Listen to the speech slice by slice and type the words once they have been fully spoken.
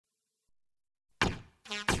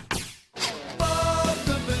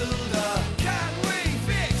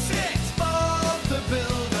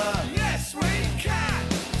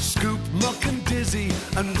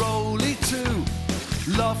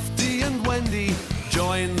Dizzy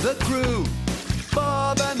join the crew.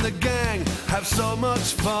 Bob and the gang have so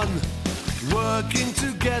much fun. Working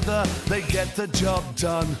together, they get the job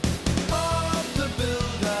done. Bob the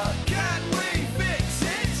Builder, can we fix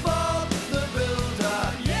it? Bob the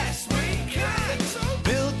Builder, yes we can.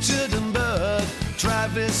 Pilchard and Bird,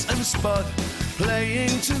 Travis and Spud,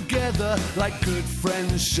 playing together like good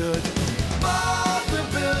friends should. Bob the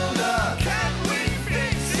Builder, can we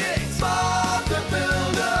fix it? Bob the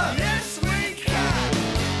Builder, yes we can.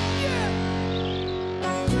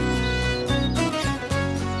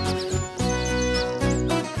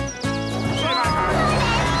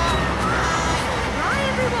 Hi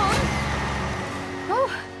everyone.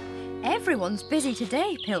 Oh, everyone's busy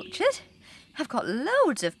today, Pilchard. I've got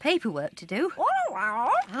loads of paperwork to do.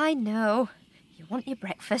 I know. You want your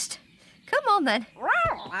breakfast. Come on, then.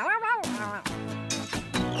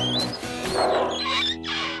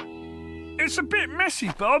 It's a bit messy,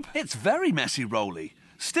 Bob. It's very messy, Rolly.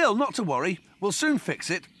 Still, not to worry. We'll soon fix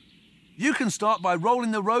it. You can start by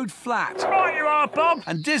rolling the road flat. Right you are, Bob.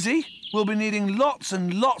 And Dizzy will be needing lots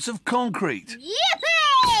and lots of concrete.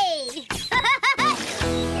 Yippee!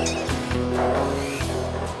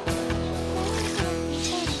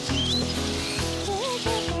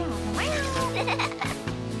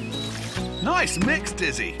 Nice mix,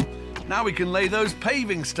 Dizzy. Now we can lay those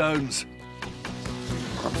paving stones.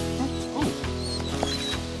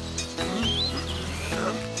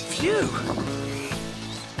 Phew.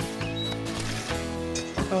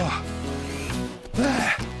 Oh.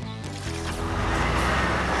 There.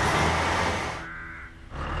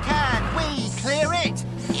 Can we clear it?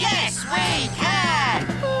 Yes, we can!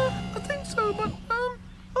 I think so, but,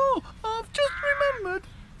 I've just remembered.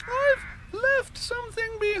 I've left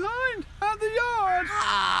something behind at the yard.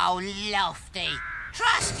 Oh, Lofty.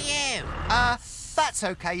 Trust you. That's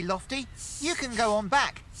okay, Lofty. You can go on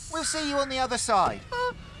back. We'll see you on the other side.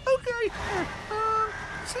 Okay.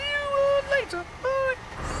 See you later. Bye.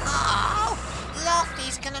 Oh,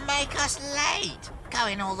 Lofty's gonna make us late.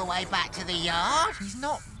 Going all the way back to the yard. He's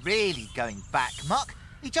not really going back, Muck.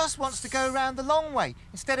 He just wants to go round the long way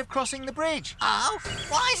instead of crossing the bridge. Oh,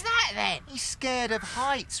 why's that then? He's scared of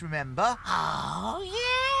heights, remember? Oh,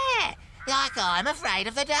 yeah. Like I'm afraid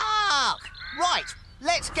of the dark. Right,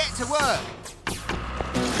 let's get to work.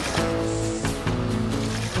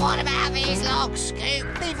 What about these logs,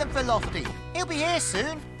 Scoop? Leave them for Lofty. He'll be here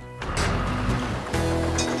soon.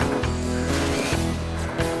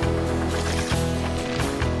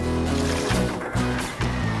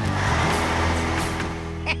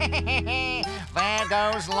 There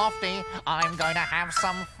goes Lofty. I'm going to have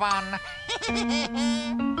some fun.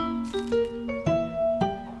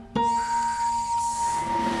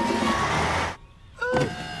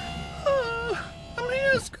 I'm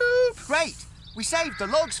here, Scoop. Great. We saved the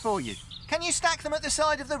logs for you. Can you stack them at the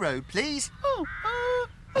side of the road, please? Oh,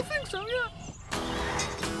 I think so, yeah.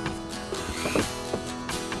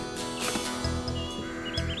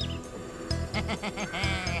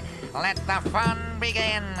 Let the fun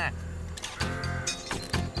begin.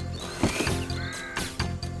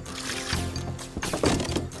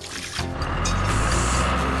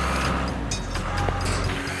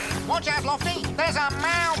 Watch out, Lofty. There's a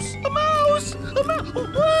mouse. A mouse! A mouse!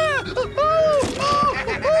 Where?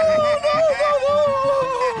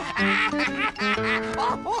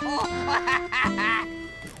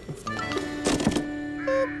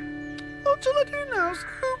 What shall I do now,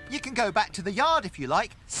 Scoop? You can go back to the yard if you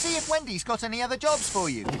like. See if Wendy's got any other jobs for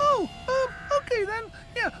you. Oh, okay then.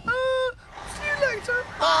 Yeah, see you later.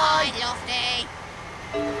 Bye, Lofty.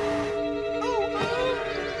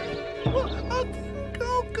 Well, I think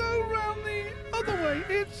I'll go round the other way.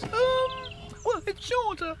 It's, well, it's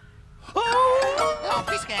shorter. Oh!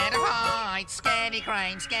 Lofty scared of heights. Scaredy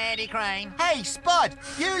crane, scaredy crane. Hey, Spud,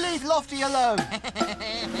 you leave Lofty alone.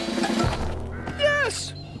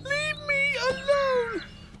 Yes! Leave me alone!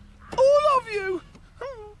 All of you!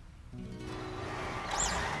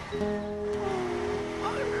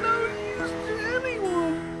 I'm no use to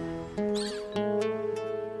anyone.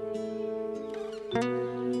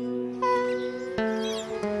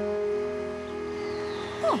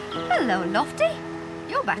 Oh, hello, Lofty.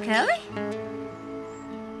 You're back early.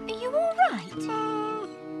 Are you all right?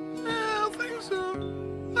 Yeah, I think so.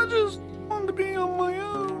 I just want to be on my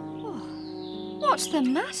own. What's the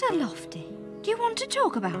matter, Lofty? Do you want to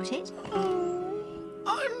talk about it?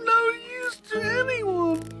 I'm no use to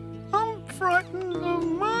anyone. I'm frightened of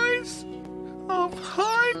mice, of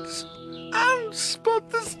heights, and Spud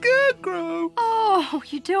the Scarecrow. Oh,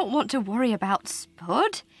 you don't want to worry about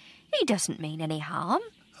Spud. He doesn't mean any harm.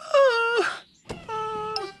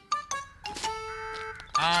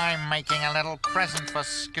 I'm making a little present for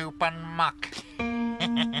Scoop and Muck. 1,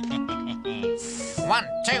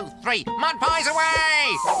 2, 3, mud pies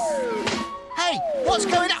away! Hey, what's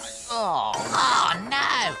going on? Oh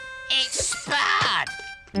no! It's Spud!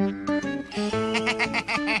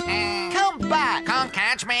 Come back! Can't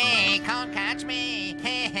catch me! Can't catch me!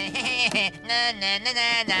 Na na na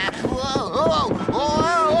na na! Whoa, whoa,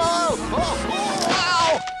 whoa, whoa,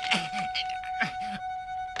 whoa.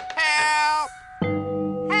 Help!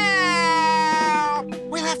 Help!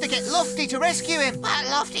 We'll have to get Lofty to rescue him. But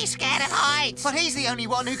Lofty's scared of heights. But he's the only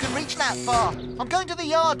one who can reach that far. I'm going to the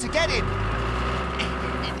yard to get him.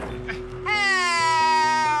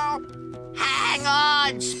 Help! Hang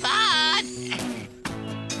on, Spud!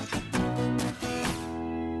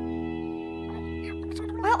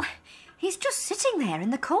 Well, he's just sitting there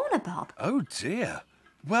in the corner, Bob. Oh, dear.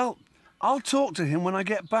 Well, I'll talk to him when I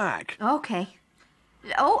get back. OK.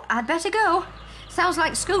 Oh, I'd better go. Sounds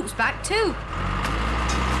like Scoop's back too.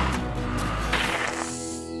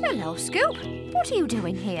 Hello, Scoop. What are you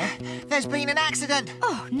doing here? There's been an accident.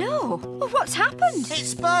 Oh, no. Oh, what's happened? It's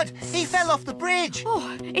Spud. He fell off the bridge.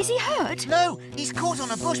 Oh, is he hurt? No, he's caught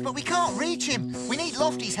on a bush, but we can't reach him. We need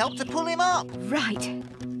Lofty's help to pull him up. Right.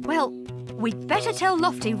 Well, we'd better tell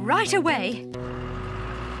Lofty right away.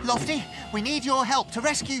 Lofty, we need your help to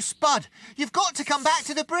rescue Spud. You've got to come back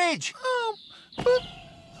to the bridge. But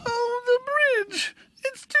the bridge.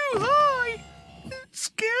 It's too high. It's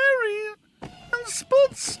scary. And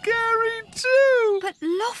Spud's scary too. But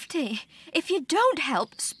Lofty, if you don't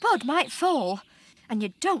help, Spud might fall. And you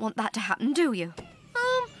don't want that to happen, do you?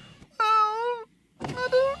 I don't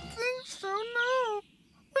think so, no.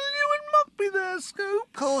 Will you and Muck be there, Scoop?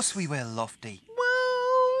 Of course we will, Lofty.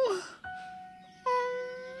 Well...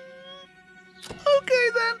 OK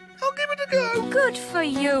then, I'll give it a go. Good for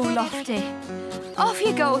you, Lofty. Off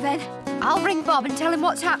you go then. I'll ring Bob and tell him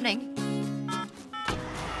what's happening.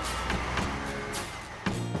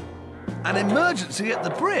 An emergency at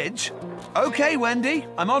the bridge? OK, Wendy,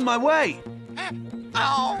 I'm on my way.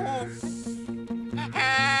 Oh!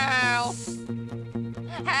 Help!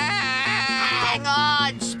 Hang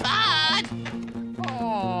on, Spud!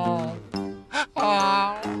 Oh!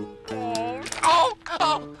 Oh! Oh!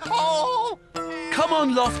 Oh! Oh! Come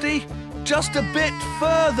on, Lofty. Just a bit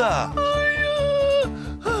further.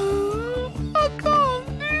 I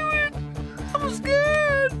can't do it. I'm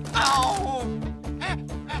scared. Oh!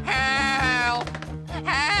 Help!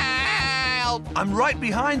 Help! I'm right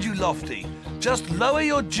behind you, Lofty. Just lower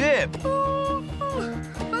your jib. Well,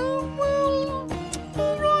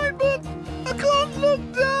 all right, but I can't look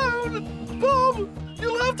down. Bob,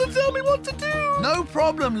 you'll have to tell me what to do. No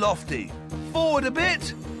problem, Lofty. Forward a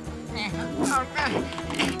bit.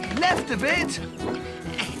 Left a bit.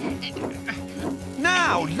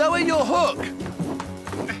 Now, lower your hook.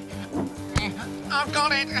 I've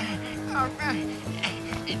got it.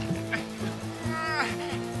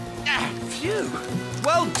 Phew.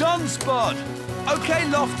 Well done, Spud. OK,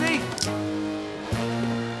 Lofty.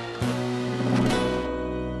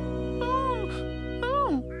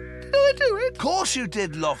 Did I do it? Of course you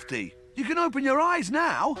did, Lofty. You can open your eyes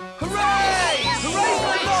now. Hooray! Hooray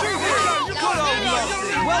for Lofty! Good old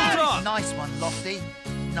Lofty. Well done. Nice one, Lofty.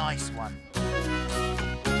 Nice one.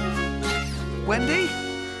 Wendy,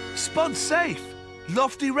 Spud's safe.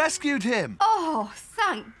 Lofty rescued him. Oh,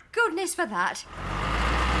 thank goodness for that.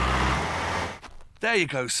 There you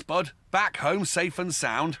go, Spud. Back home safe and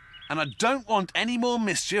sound. And I don't want any more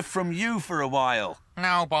mischief from you for a while.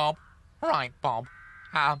 No, Bob. Right, Bob.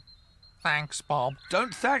 Thanks, Bob.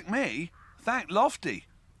 Don't thank me. Thank Lofty.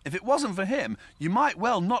 If it wasn't for him, you might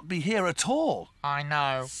well not be here at all. I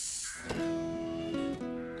know.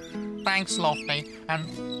 Thanks, Lofty,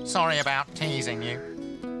 and sorry about teasing you.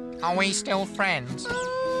 Are we still friends? I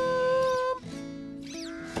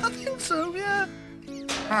think so, yeah.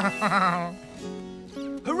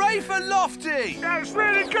 Hooray for Lofty! That's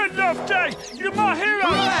really good, Lofty. You're my hero.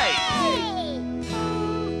 Hooray!